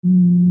Countdown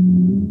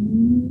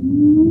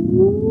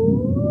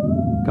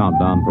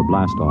for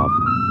blast off.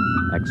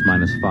 X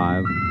minus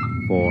 5,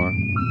 4,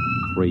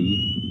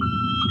 3,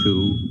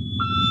 2,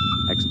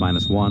 X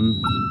minus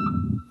 1,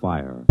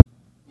 fire.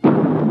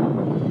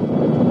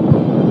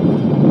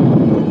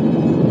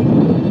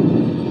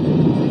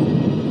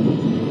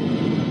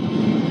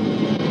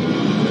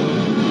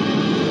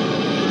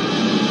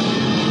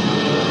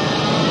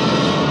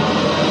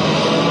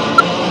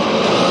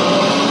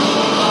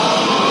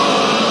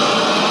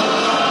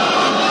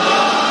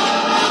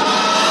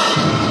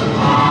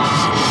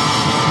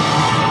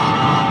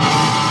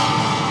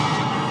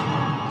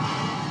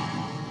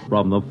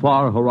 From the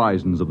far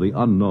horizons of the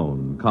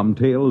unknown come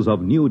tales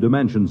of new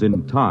dimensions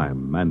in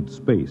time and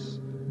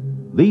space.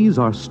 These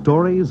are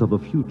stories of the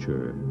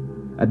future,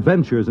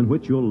 adventures in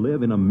which you'll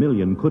live in a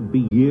million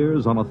could-be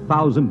years on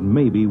 1,000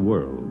 maybe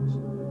worlds.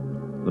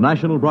 The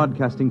National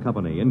Broadcasting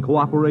Company, in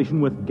cooperation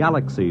with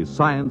Galaxy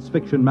Science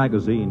Fiction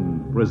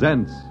Magazine,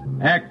 presents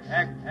X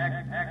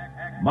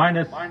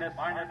minus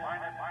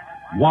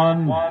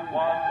 1.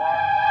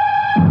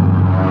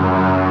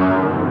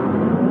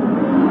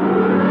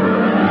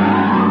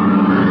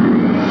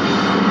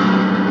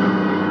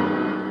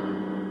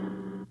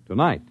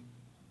 Tonight,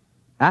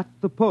 At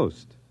the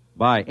Post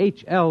by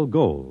H.L.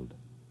 Gold.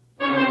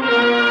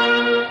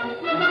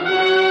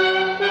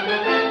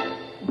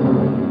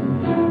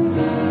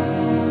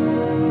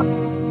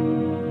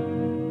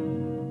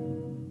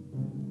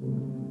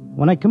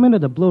 When I come into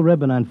the Blue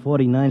Ribbon on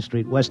 49th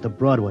Street west of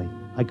Broadway,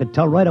 I could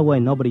tell right away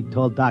nobody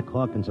told Doc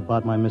Hawkins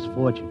about my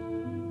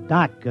misfortune.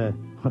 Doc,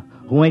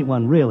 who ain't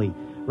one really,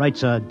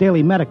 writes a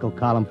daily medical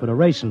column for the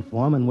Racing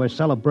Form, and we're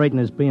celebrating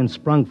his being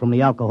sprung from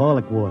the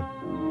alcoholic ward.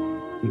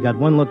 He got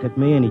one look at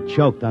me, and he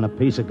choked on a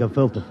piece of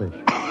gefilte fish.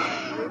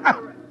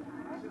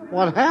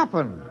 What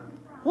happened?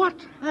 What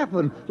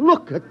happened?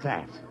 Look at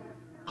that.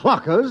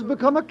 Clocker's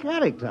become a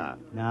character.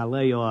 Now,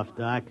 lay off,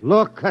 Doc.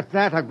 Look at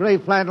that, a gray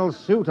flannel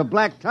suit, a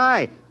black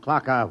tie.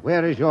 Clocker,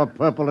 where is your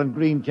purple and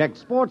green check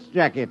sports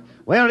jacket?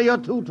 Where are your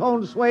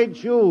two-tone suede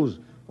shoes?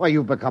 Why,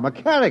 you've become a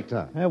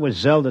character. That was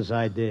Zelda's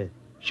idea.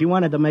 She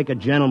wanted to make a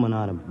gentleman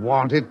out of him.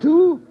 Wanted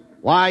to?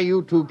 Why,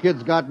 you two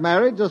kids got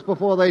married just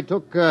before they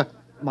took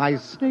my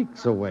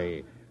snakes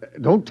away.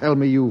 Don't tell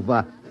me you've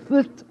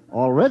fit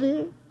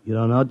already. You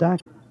don't know, Doc?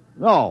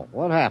 No,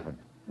 what happened?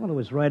 Well, it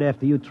was right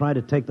after you tried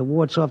to take the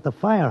warts off the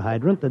fire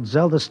hydrant that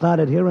Zelda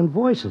started hearing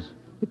voices.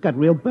 It got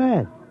real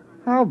bad.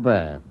 How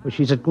bad? Well,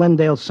 she's at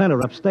Glendale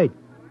Center upstate.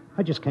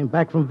 I just came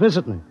back from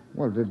visiting her.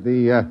 Well, did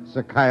the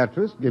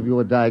psychiatrist give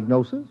you a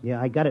diagnosis?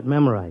 Yeah, I got it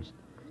memorized.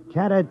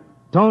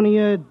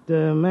 Catatonia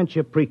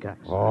dementia precox.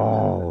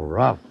 Oh,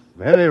 rough.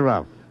 Very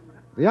rough.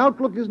 The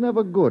outlook is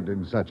never good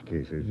in such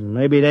cases.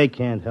 Maybe they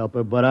can't help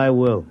her, but I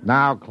will.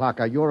 Now,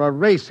 Clocker, you're a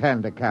race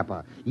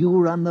handicapper. You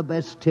run the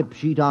best tip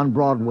sheet on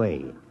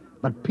Broadway.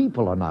 But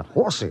people are not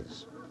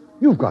horses.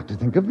 You've got to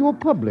think of your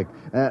public.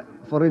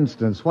 For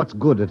instance, what's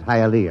good at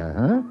Hialeah,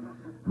 huh?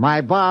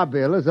 My bar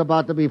bill is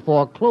about to be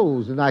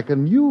foreclosed, and I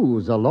can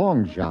use a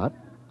long shot.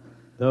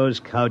 Those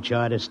couch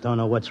artists don't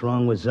know what's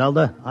wrong with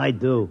Zelda. I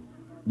do.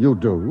 You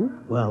do?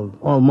 Well,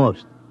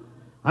 almost.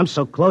 I'm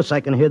so close I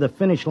can hear the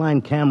finish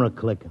line camera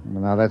clicking.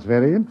 Now, that's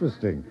very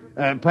interesting.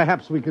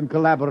 Perhaps we can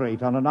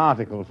collaborate on an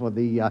article for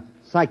the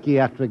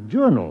Psychiatric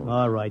Journal.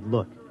 All right,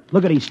 look.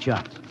 Look at these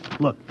charts.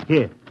 Look,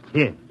 here.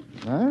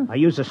 Huh? I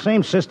use the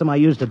same system I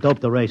used to dope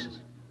the races.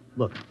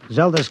 Look,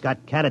 Zelda's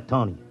got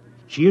catatonia.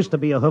 She used to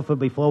be a hoofer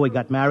before we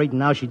got married, and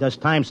now she does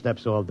time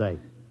steps all day.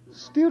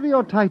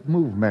 Stereotype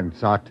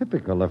movements are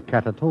typical of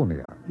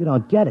catatonia. You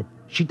don't get it.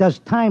 She does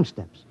time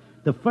steps.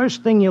 The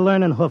first thing you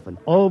learn in hoofing,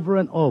 over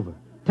and over.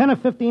 10 or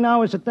 15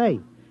 hours a day.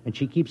 And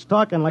she keeps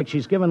talking like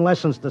she's giving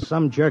lessons to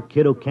some jerk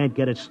kid who can't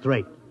get it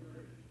straight.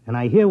 And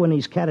I hear when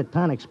these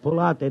catatonics pull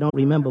out, they don't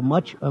remember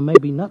much or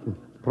maybe nothing.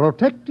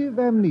 Protective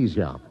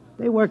amnesia.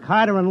 They work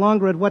harder and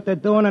longer at what they're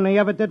doing than they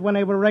ever did when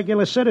they were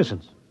regular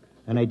citizens.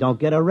 And they don't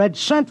get a red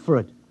cent for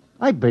it.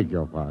 I beg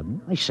your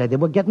pardon? I said they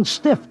were getting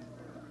stiffed.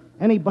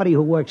 Anybody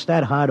who works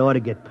that hard ought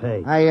to get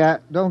paid. I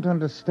don't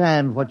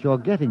understand what you're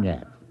getting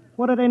at.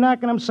 What are they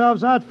knocking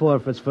themselves out for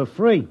if it's for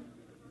free?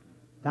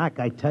 Doc,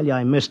 I tell you,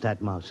 I miss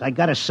that mouse. I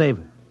gotta save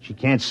her. She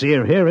can't see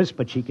or hear us,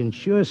 but she can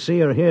sure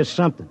see or hear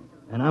something.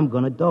 And I'm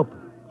gonna dope her.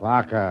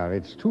 Clarker,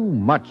 it's too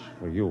much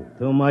for you.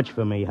 Too much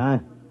for me, huh?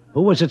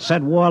 Who was it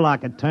said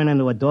Warlock had turned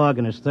into a dog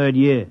in his third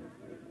year?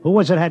 Who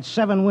was it had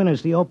 7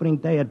 winners the opening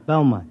day at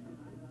Belmont?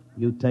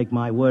 You take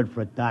my word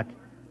for it, Doc.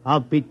 I'll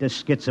beat the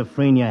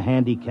schizophrenia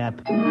handicap.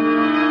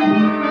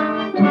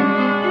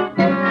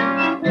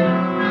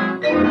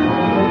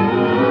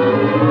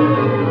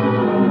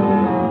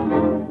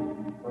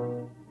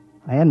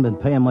 I hadn't been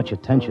paying much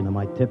attention to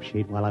my tip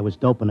sheet while I was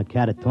doping a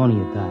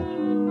catatonia dodge.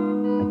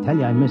 I tell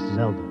you, I miss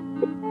Zelda.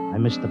 I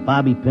miss the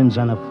bobby pins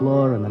on the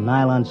floor and the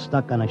nylon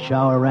stuck on a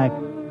shower rack,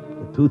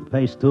 the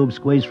toothpaste tube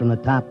squeezed from the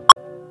top.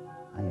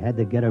 I had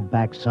to get her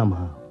back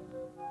somehow.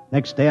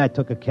 Next day, I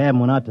took a cab and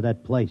went out to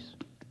that place.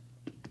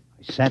 I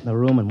sat in the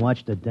room and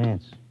watched her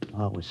dance.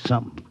 Oh, it was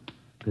something.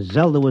 Because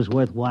Zelda was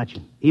worth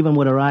watching, even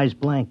with her eyes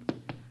blank.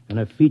 and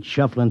her feet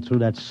shuffling through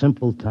that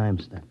simple time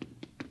step.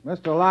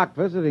 Mr. Locke,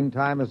 visiting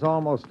time is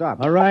almost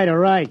up. All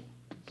right.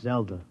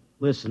 Zelda,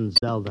 listen,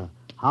 Zelda.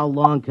 How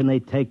long can they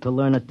take to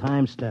learn a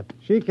time step?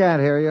 She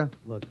can't hear you.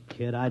 Look,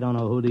 kid, I don't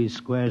know who these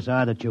squares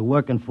are that you're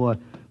working for,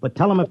 but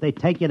tell them if they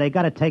take you, they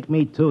got to take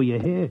me, too. You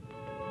hear?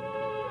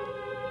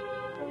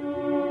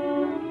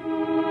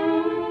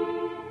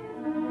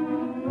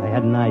 I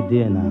had an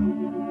idea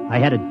now. I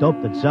had it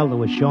doped that Zelda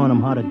was showing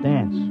them how to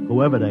dance,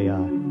 whoever they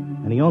are.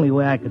 And the only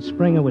way I could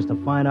spring her was to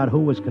find out who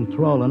was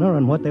controlling her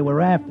and what they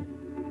were after.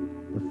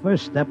 The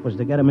first step was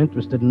to get them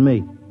interested in me,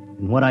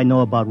 and what I know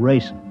about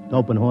racing,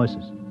 doping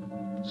horses.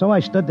 So I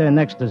stood there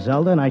next to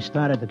Zelda, and I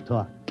started to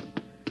talk.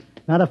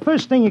 Now, the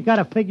first thing you got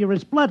to figure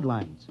is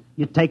bloodlines.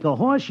 You take a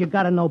horse, you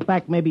got to know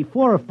back maybe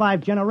 4 or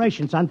 5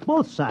 generations on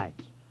both sides.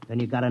 Then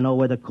you got to know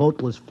where the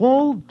coat was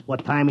full,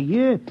 what time of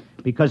year,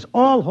 because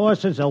all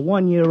horses are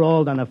 1 year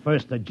old on the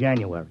 1st of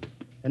January.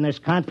 Then there's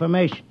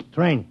confirmation,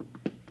 training.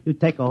 You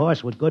take a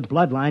horse with good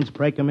bloodlines,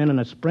 break him in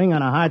a spring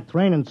on a hard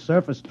training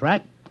surface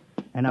track,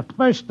 and the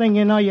first thing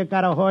you know, you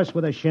got a horse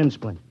with a shin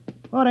splint.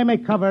 Oh, they may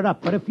cover it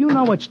up, but if you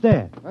know it's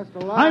there.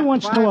 Mr. Locke, I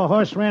once knew a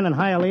horse ran in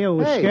Hialeah who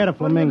was scared of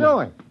flamingos. What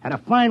are you doing? Had a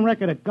fine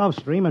record at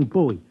Gulfstream and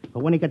Bowie.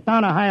 But when he got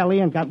down to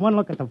Hialeah and got one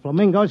look at the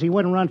flamingos, he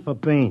wouldn't run for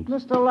beans.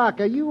 Mr.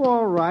 Locke, are you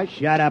all right?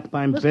 Shut up,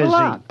 I'm Mr. busy.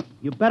 Locke.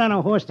 You bet on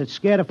a horse that's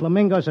scared of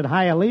flamingos at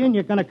Hialeah, and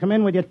you're going to come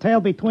in with your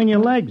tail between your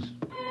legs.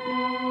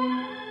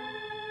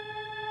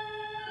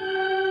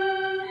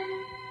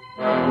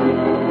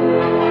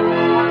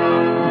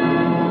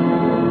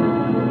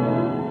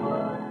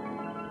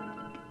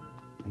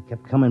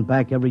 Kept coming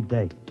back every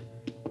day.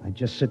 I'd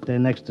just sit there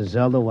next to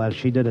Zelda while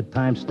she did a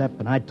time step,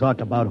 and I'd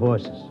talk about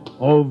horses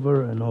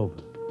over and over.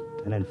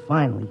 And then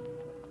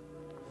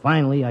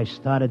finally, I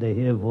started to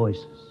hear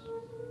voices.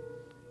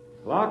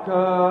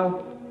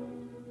 Clocker!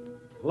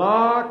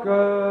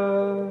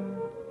 Clocker!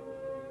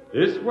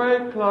 This way,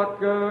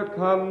 Clocker,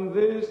 come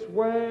this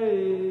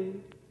way.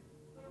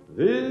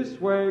 This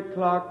way,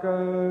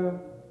 Clocker.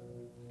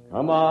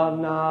 Come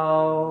on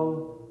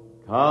now,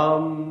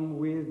 come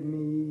with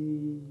me.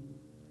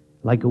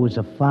 Like it was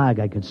a fog,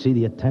 I could see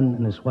the attendant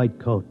in his white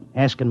coat,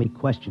 asking me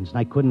questions, and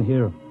I couldn't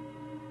hear him.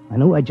 I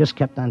knew I just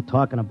kept on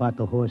talking about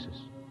the horses.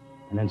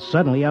 And then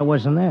suddenly I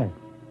wasn't there.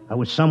 I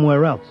was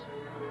somewhere else.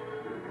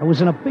 I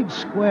was in a big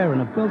square, and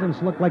the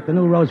buildings looked like the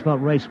new Roosevelt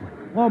Raceway,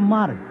 all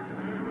modern.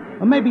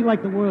 Or maybe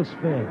like the World's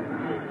Fair.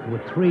 There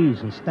were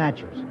trees and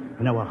statues,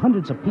 and there were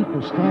hundreds of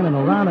people standing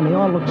around, and they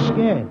all looked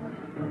scared.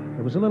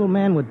 There was a little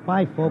man with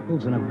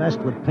bifocals and a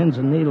vest with pins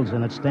and needles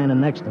in it standing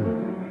next to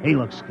me. He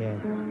looked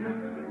scared.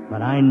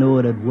 But I knew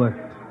it had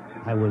worked.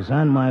 I was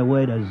on my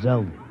way to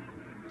Zelda.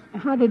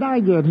 How did I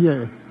get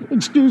here?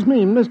 Excuse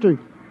me, mister.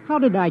 How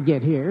did I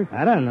get here?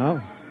 I don't know.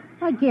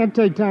 I can't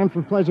take time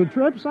for pleasure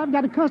trips. I've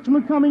got a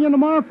customer coming in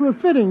tomorrow for a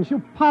fitting.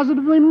 She'll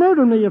positively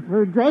murder me if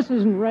her dress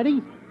isn't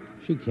ready.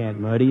 She can't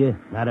murder you.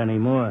 Not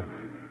anymore.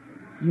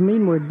 You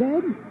mean we're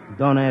dead?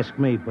 Don't ask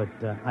me, but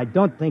I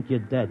don't think you're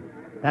dead.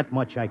 That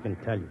much I can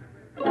tell you.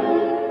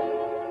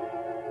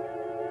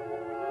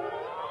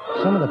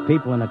 Some of the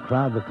people in the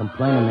crowd were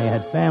complaining they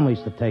had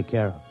families to take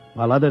care of,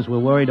 while others were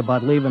worried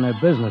about leaving their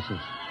businesses.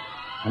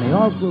 And they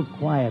all grew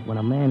quiet when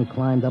a man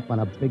climbed up on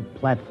a big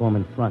platform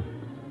in front.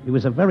 He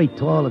was a very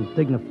tall and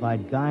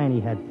dignified guy, and he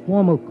had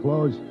formal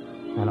clothes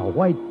and a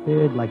white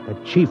beard like the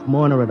chief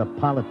mourner at a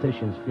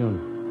politician's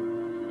funeral.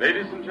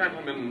 Ladies and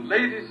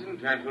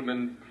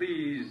gentlemen,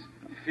 please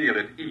feel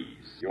at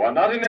ease. You are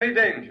not in any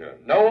danger.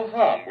 No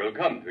harm will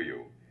come to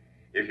you.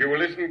 If you will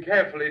listen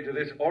carefully to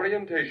this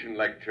orientation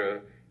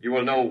lecture, you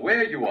will know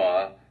where you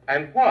are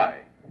and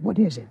why. What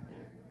is it?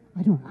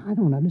 I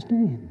don't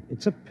understand.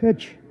 It's a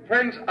pitch.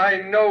 Friends,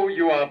 I know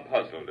you are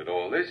puzzled at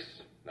all this.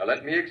 Now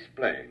let me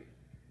explain.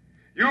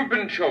 You've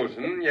been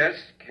chosen, yes,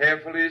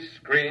 carefully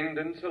screened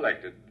and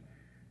selected,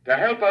 to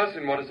help us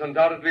in what is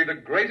undoubtedly the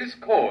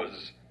greatest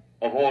cause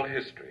of all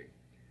history.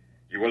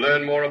 You will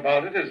learn more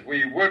about it as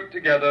we work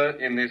together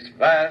in this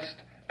vast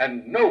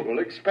and noble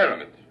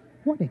experiment.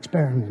 What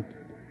experiment?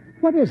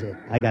 What is it?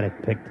 I got it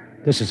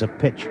picked. This is a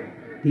pitch.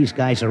 These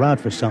guys are out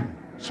for something.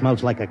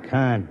 Smells like a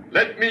con.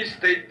 Let me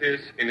state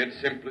this in its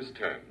simplest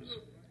terms.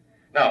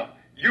 Now,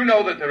 you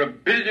know that there are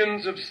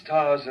billions of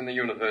stars in the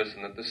universe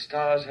and that the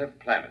stars have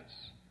planets.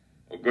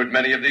 A good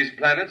many of these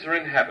planets are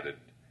inhabited.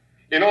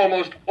 In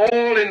almost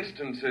all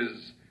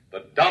instances,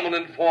 the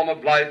dominant form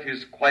of life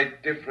is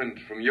quite different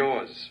from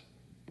yours.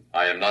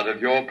 I am not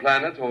of your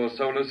planet or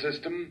solar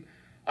system.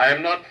 I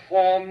am not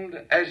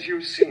formed as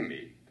you see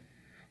me.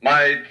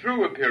 My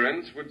true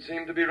appearance would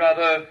seem to be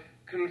rather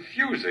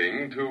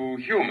confusing to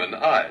human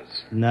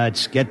eyes.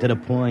 Nuts, get to the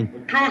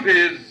point. Truth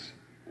is,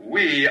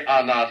 we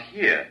are not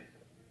here,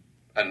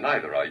 and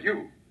neither are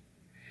you.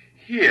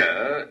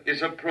 Here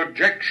is a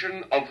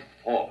projection of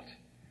thought,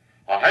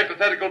 a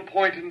hypothetical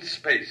point in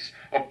space,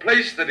 a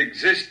place that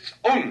exists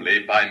only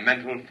by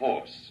mental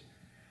force.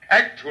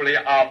 Actually,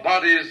 our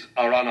bodies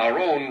are on our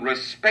own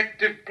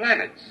respective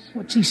planets.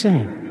 What's he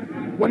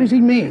saying? What does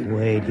he mean?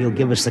 Wait, he'll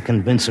give us the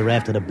convincer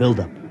after the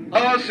build-up.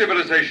 Our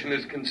civilization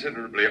is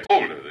considerably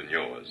older than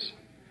yours.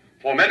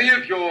 For many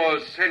of your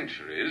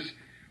centuries,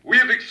 we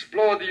have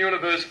explored the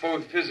universe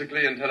both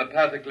physically and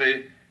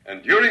telepathically,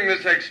 and during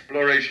this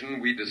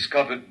exploration, we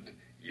discovered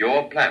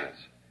your planet.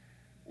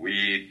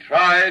 We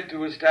tried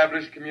to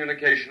establish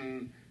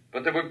communication,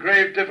 but there were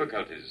grave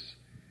difficulties.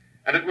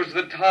 And it was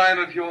the time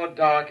of your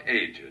dark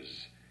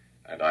ages.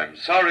 And I'm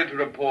sorry to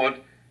report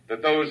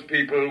that those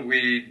people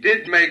we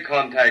did make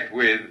contact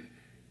with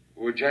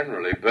were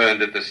generally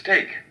burned at the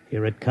stake.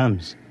 Here it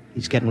comes.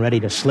 He's getting ready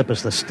to slip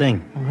us the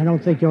sting. Oh, I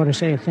don't think you ought to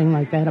say a thing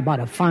like that about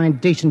a fine,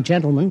 decent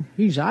gentleman.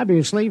 He's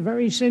obviously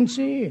very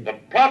sincere. The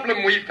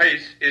problem we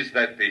face is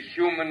that the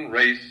human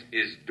race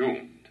is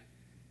doomed.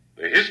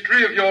 The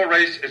history of your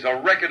race is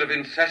a record of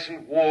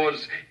incessant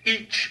wars,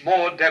 each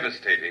more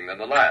devastating than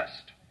the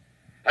last.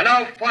 And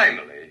now,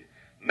 finally,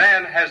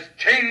 man has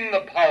chained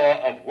the power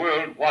of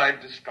worldwide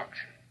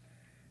destruction.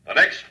 The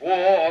next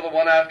war, or the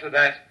one after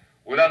that,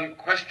 will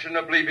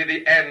unquestionably be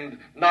the end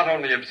not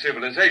only of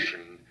civilization,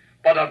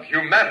 but of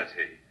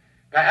humanity,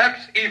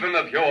 perhaps even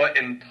of your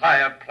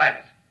entire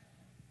planet.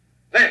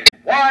 Then,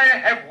 why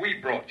have we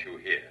brought you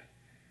here?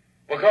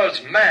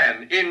 Because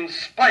man, in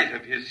spite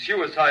of his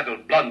suicidal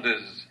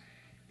blunders,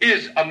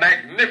 is a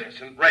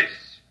magnificent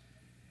race.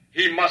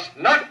 He must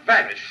not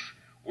vanish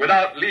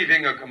without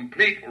leaving a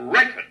complete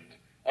record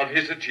of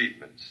his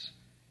achievements.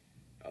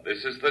 Now,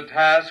 this is the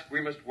task we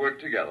must work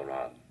together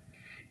on.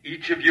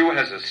 Each of you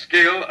has a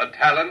skill, a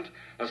talent,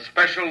 a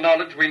special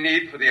knowledge we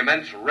need for the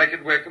immense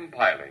record we're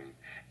compiling.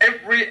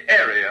 Every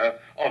area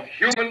of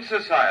human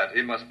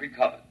society must be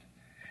covered.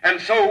 And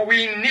so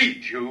we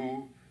need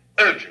you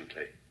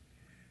urgently.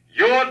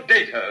 Your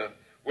data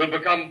will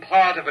become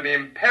part of an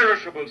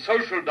imperishable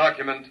social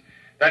document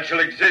that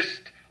shall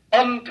exist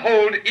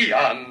untold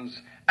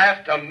eons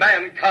after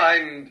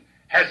mankind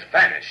has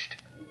vanished.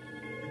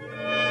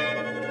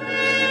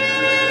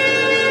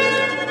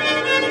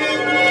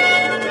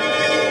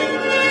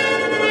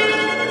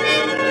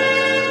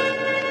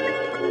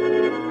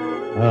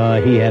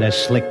 Oh, he had a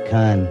slick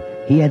con.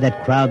 He had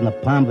that crowd in the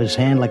palm of his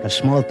hand like a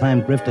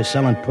small-time grifter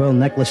selling pearl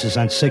necklaces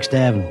on 6th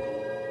Avenue.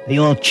 They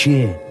all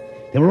cheered.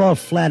 They were all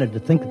flattered to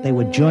think that they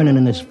were joining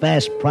in this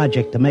vast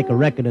project to make a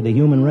record of the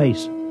human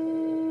race.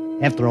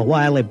 After a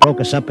while, they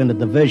broke us up into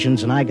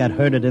divisions, and I got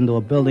herded into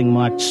a building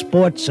marked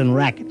Sports and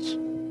Rackets.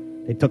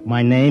 They took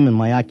my name and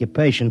my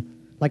occupation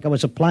like I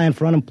was applying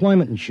for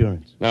unemployment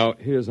insurance. Now,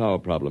 here's our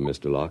problem,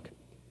 Mr. Locke.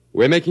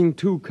 We're making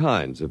two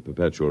kinds of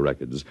perpetual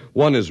records.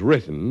 One is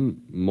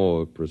written,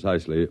 more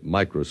precisely,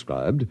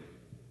 microscribed.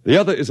 The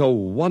other is a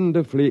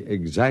wonderfully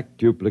exact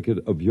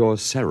duplicate of your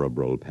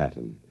cerebral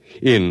pattern,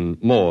 in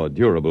more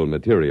durable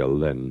material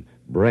than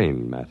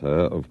brain matter,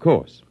 of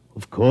course.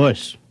 Of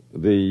course.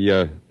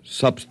 The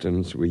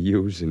substance we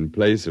use in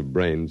place of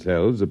brain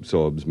cells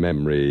absorbs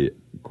memory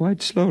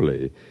quite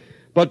slowly.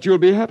 But you'll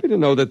be happy to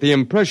know that the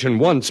impression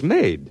once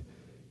made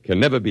can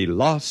never be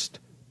lost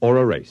or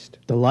erased.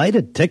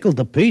 Delighted, tickled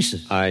to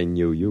pieces. I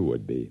knew you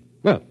would be.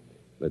 Well,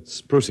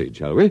 let's proceed,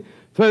 shall we?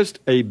 First,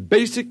 a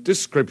basic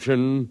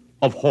description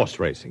of horse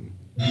racing.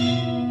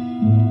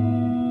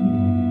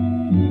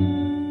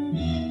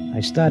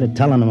 I started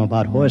telling them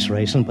about horse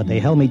racing, but they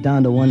held me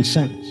down to one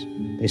sentence.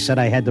 They said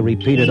I had to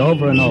repeat it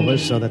over and over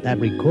so that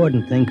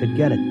recording thing could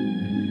get it.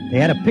 They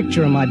had a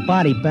picture of my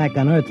body back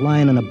on Earth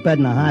lying in a bed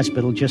in a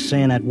hospital just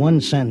saying that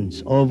one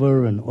sentence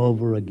over and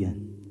over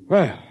again.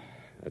 Well,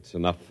 that's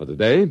enough for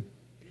today.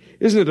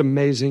 Isn't it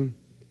amazing?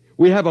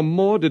 We have a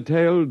more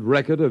detailed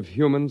record of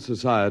human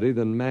society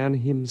than man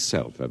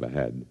himself ever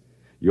had.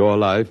 Your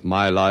life,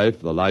 my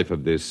life, the life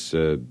of this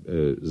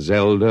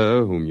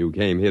Zelda, whom you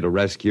came here to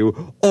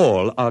rescue,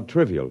 all are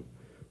trivial,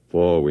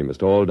 for we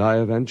must all die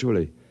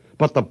eventually.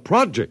 But the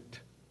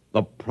project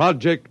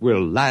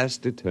will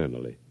last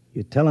eternally.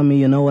 You're telling me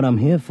you know what I'm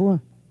here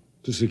for?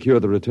 To secure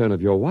the return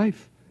of your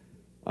wife.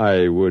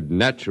 I would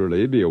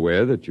naturally be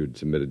aware that you'd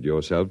submitted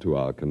yourself to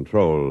our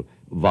control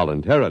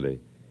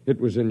voluntarily. It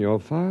was in your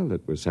file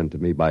that was sent to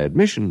me by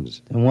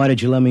admissions. Then why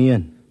did you let me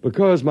in?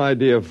 Because, my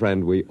dear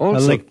friend, we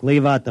also... Look,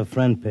 leave out the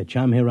friend pitch.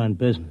 I'm here on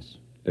business.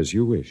 As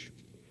you wish.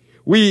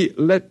 We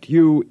let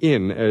you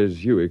in,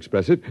 as you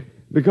express it,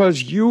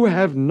 because you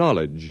have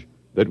knowledge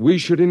that we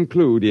should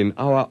include in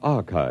our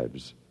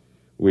archives.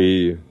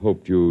 We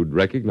hoped you'd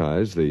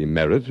recognize the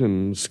merit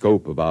and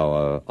scope of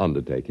our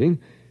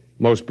undertaking.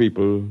 Most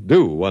people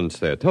do once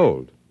they're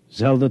told.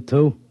 Zelda,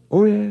 too?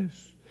 Oh,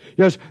 yes.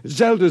 Yes,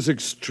 Zelda's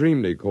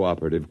extremely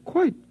cooperative,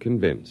 quite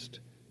convinced.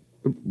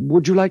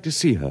 Would you like to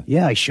see her?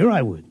 Yeah, sure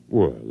I would.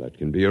 Well, that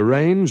can be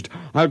arranged.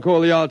 I'll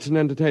call the Arts and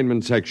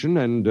Entertainment section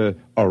and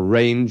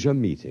arrange a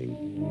meeting.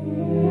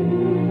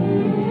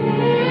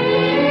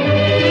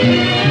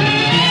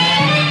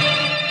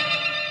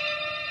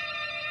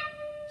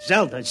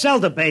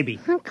 Zelda, baby.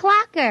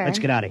 Clocker. Let's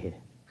get out of here.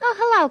 Oh,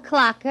 hello,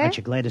 Clocker. Aren't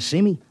you glad to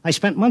see me? I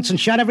spent months and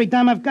shot every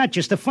dime I've got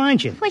just to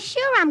find you. For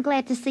sure I'm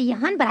glad to see you,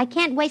 hon, but I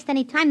can't waste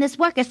any time. This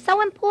work is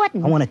so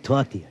important. I want to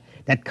talk to you.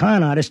 That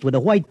con artist with the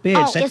white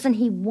beard said... isn't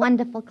he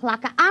wonderful,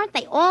 Clocker? Aren't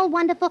they all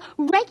wonderful?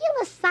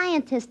 Regular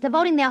scientists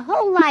devoting their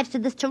whole lives to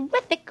this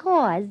terrific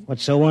cause.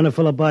 What's so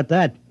wonderful about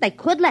that? They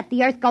could let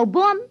the Earth go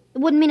boom, It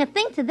wouldn't mean a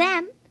thing to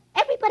them.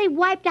 Everybody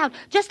wiped out,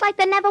 just like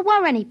there never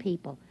were any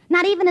people.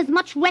 Not even as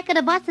much record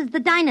of us as the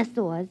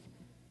dinosaurs.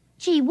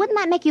 Gee, wouldn't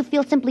that make you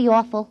feel simply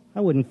awful?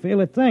 I wouldn't feel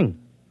a thing.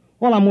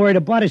 All I'm worried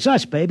about is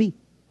us, baby.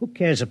 Who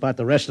cares about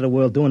the rest of the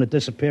world doing a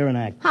disappearing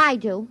act? I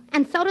do,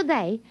 and so do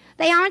they.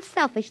 They aren't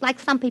selfish like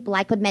some people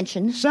I could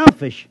mention.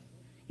 Selfish?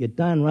 You're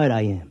darn right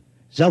I am.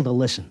 Zelda,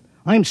 listen.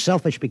 I'm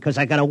selfish because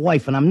I got a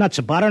wife and I'm nuts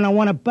about her and I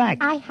want her back.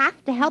 I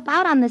have to help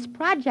out on this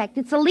project.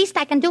 It's the least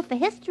I can do for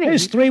history.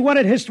 History? What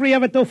did history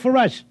ever do for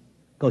us?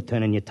 Go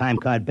turn in your time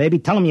card, baby.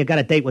 Tell them you got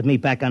a date with me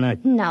back on Earth.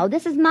 No,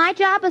 this is my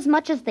job as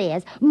much as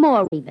theirs.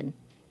 More even.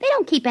 They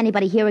don't keep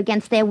anybody here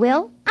against their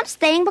will. I'm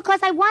staying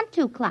because I want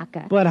to,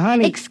 Clocker. But,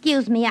 honey...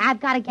 Excuse me, I've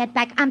got to get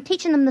back. I'm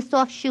teaching them the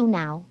soft shoe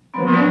now.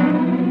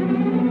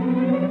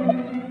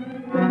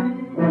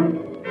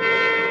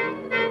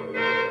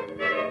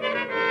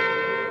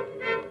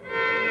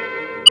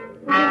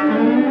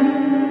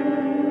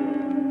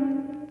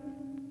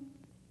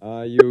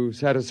 Are you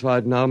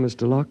satisfied now,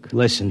 Mr. Locke?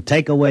 Listen,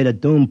 take away the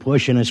doom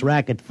push and this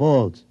racket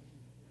folds.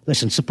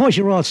 Listen, suppose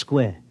you're all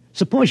square.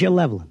 Suppose you're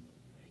leveling.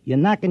 You're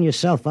knocking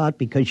yourself out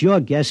because your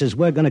guess is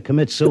we're going to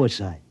commit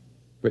suicide.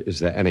 But is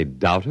there any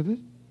doubt of it?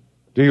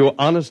 Do you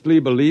honestly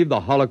believe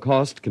the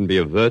Holocaust can be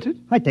averted?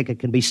 I think it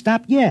can be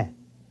stopped, yeah.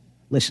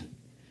 Listen,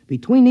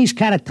 between these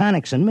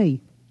catatonics and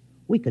me,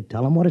 we could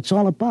tell them what it's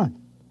all about.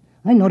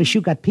 I notice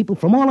you got people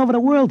from all over the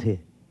world here.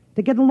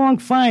 They get along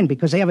fine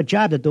because they have a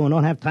job to do and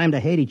don't have time to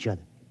hate each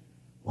other.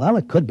 Well,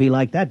 it could be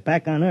like that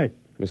back on Earth.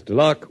 Mr.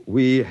 Locke,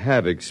 we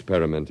have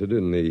experimented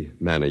in the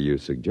manner you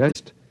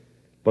suggest,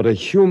 but a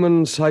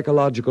human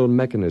psychological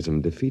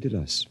mechanism defeated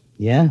us.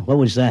 Yeah? What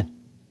was that?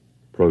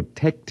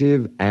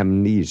 Protective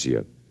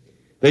amnesia.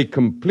 They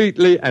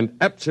completely and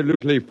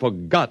absolutely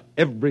forgot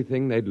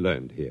everything they'd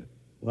learned here.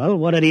 Well,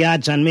 what are the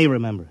odds on me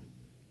remembering?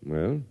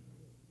 Well,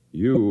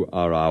 you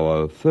are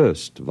our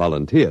first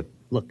volunteer.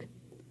 Look,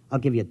 I'll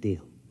give you a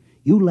deal.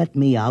 You let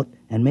me out,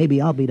 and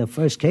maybe I'll be the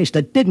first case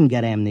that didn't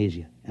get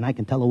amnesia, and I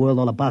can tell the world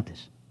all about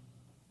this.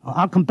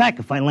 I'll come back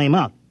if I lame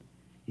out.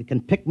 You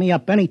can pick me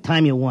up any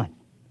time you want.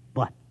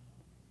 But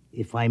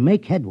if I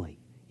make headway,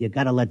 you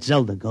gotta let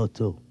Zelda go,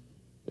 too.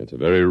 That's a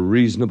very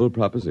reasonable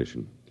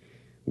proposition.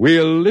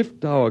 We'll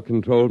lift our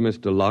control,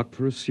 Mr. Locke,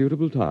 for a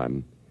suitable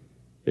time.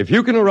 If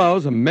you can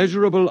arouse a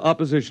measurable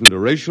opposition to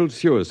racial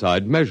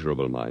suicide,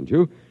 measurable, mind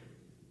you,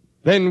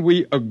 then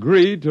we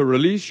agree to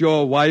release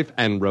your wife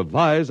and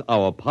revise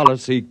our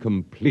policy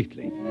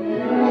completely.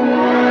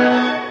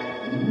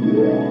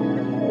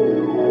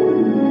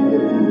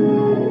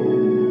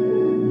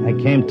 I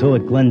came to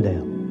at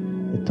Glendale.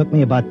 It took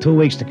me about 2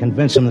 weeks to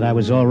convince them that I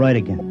was all right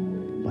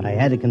again. But I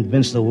had to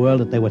convince the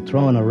world that they were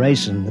throwing a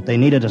race and that they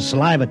needed a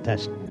saliva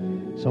test.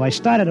 So I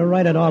started to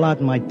write it all out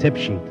in my tip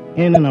sheet,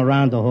 in and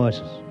around the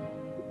horses.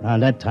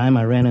 Around that time,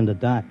 I ran into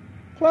Doc.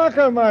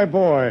 Clocker, my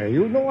boy,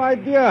 you've no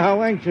idea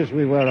how anxious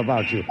we were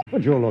about you.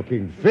 But you're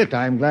looking fit,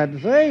 I'm glad to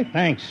say.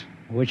 Thanks.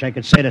 I wish I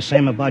could say the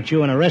same about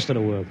you and the rest of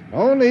the world.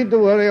 No need to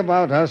worry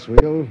about us.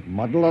 We'll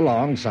muddle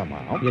along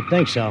somehow. You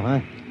think so, huh?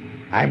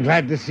 I'm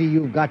glad to see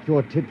you've got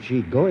your tip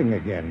sheet going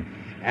again.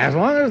 As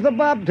long as the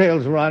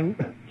bobtails run,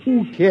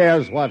 who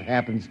cares what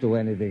happens to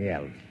anything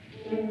else?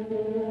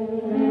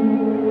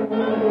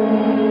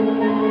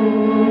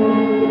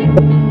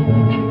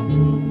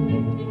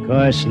 Of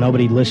course,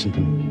 nobody listened to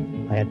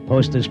me. I had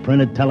posters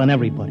printed telling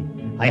everybody.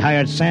 I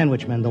hired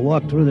sandwich men to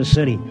walk through the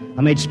city.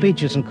 I made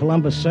speeches in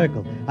Columbus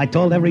Circle. I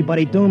told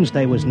everybody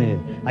doomsday was near.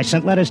 I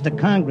sent letters to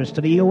Congress,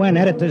 to the UN,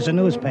 editors of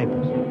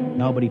newspapers.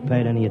 Nobody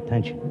paid any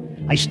attention.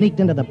 I sneaked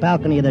into the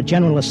balcony of the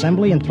General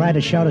Assembly and tried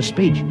to shout a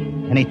speech,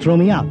 and they threw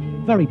me out,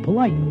 very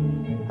politely.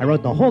 I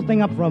wrote the whole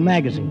thing up for a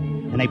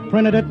magazine, and they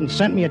printed it and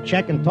sent me a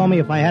check and told me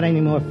if I had any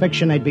more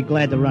fiction, they'd be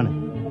glad to run it.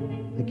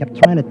 They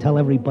kept trying to tell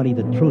everybody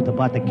the truth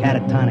about the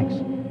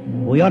catatonics.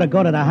 We ought to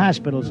go to the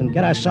hospitals and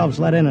get ourselves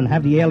let in and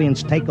have the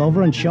aliens take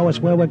over and show us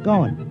where we're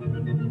going.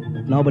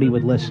 But nobody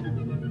would listen.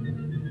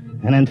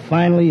 And then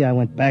finally, I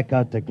went back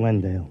out to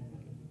Glendale.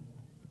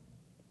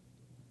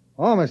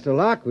 Oh, Mr.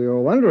 Locke, we were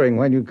wondering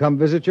when you'd come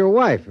visit your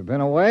wife. You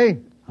been away?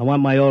 I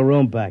want my old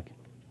room back.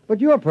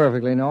 But you're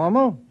perfectly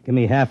normal. Give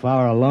me half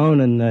hour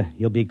alone, and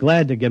you'll be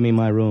glad to give me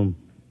my room.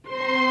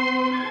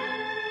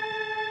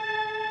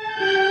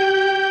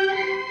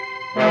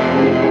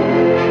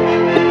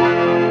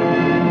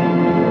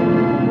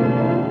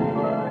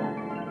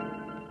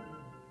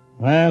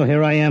 Well,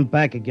 here I am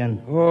back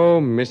again. Oh,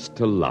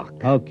 Mr.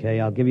 Locke.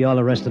 Okay, I'll give you all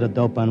the rest of the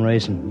dope on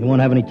racing. You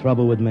won't have any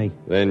trouble with me.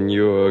 Then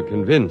you're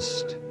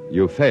convinced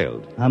you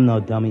failed. I'm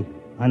no dummy.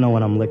 I know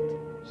when I'm licked.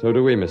 So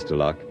do we, Mr.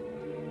 Locke.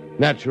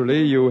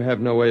 Naturally, you have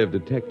no way of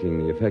detecting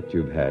the effect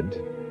you've had.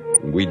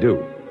 We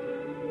do.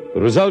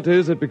 The result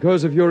is that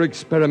because of your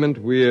experiment,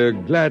 we're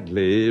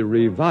gladly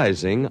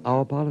revising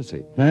our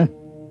policy. Huh?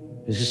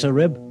 Is this a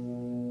rib?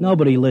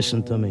 Nobody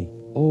listened to me.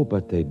 Oh,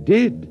 but they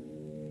did.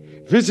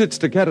 Visits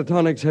to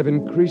catatonics have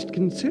increased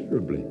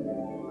considerably.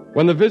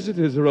 When the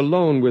visitors are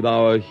alone with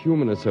our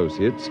human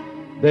associates,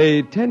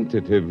 they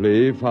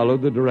tentatively follow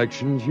the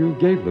directions you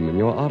gave them in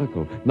your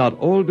article. Not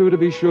all do, to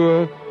be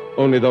sure,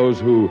 only those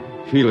who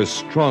feel as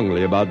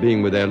strongly about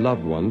being with their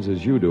loved ones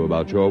as you do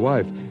about your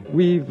wife.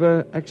 We've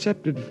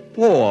accepted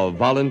 4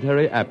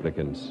 voluntary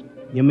applicants.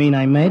 You mean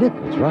I made it?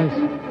 That's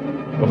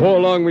right. Before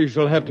long, we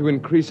shall have to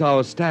increase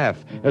our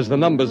staff as the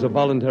numbers of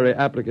voluntary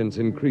applicants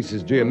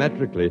increases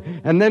geometrically,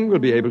 and then we'll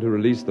be able to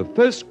release the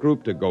first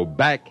group to go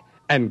back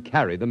and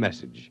carry the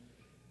message.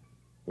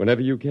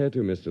 Whenever you care to,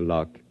 Mr.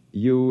 Locke,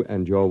 you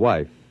and your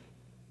wife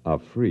are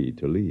free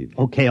to leave.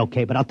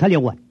 Okay, but I'll tell you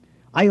what.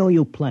 I owe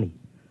you plenty.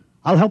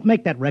 I'll help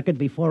make that record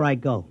before I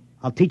go.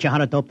 I'll teach you how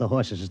to dope the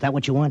horses. Is that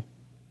what you want?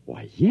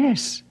 Why,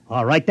 yes.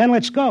 All right, then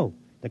let's go.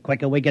 The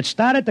quicker we get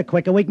started, the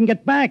quicker we can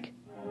get back.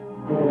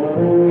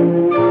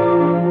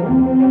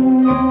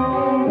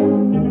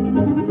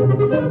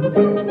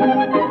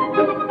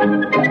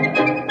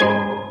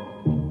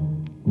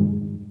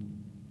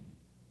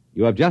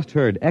 You have just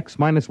heard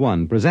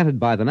X-1, presented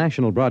by the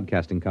National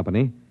Broadcasting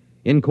Company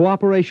in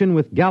cooperation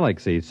with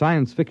Galaxy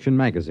Science Fiction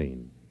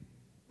Magazine,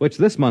 which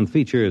this month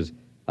features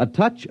A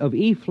Touch of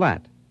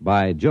E-Flat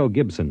by Joe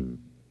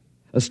Gibson.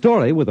 A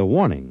story with a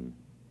warning.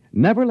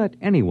 Never let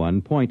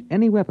anyone point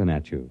any weapon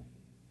at you,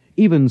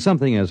 even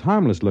something as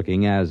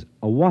harmless-looking as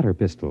a water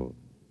pistol.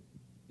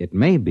 It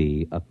may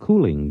be a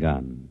cooling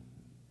gun.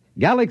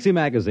 Galaxy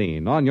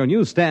Magazine on your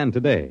newsstand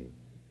today.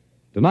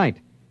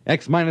 Tonight,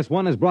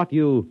 X-1 has brought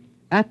you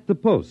At the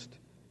Post,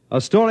 a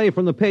story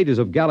from the pages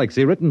of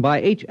Galaxy written by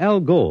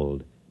H.L.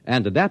 Gold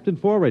and adapted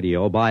for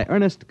radio by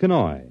Ernest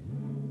Kenoy.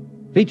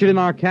 Featured in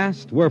our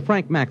cast were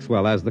Frank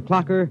Maxwell as the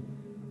clocker,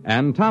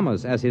 and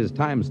Thomas as his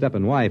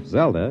time-steppin' wife,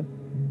 Zelda,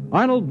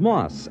 Arnold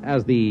Moss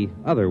as the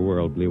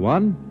otherworldly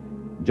one,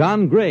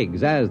 John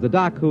Griggs as the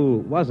doc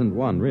who wasn't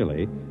one,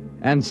 really,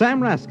 and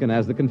Sam Raskin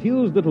as the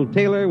confused little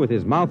tailor with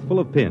his mouth full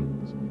of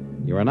pins.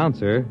 Your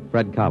announcer,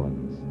 Fred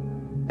Collins.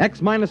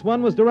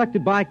 X-1 was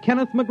directed by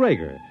Kenneth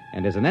McGregor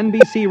and is an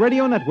NBC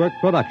Radio Network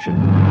production.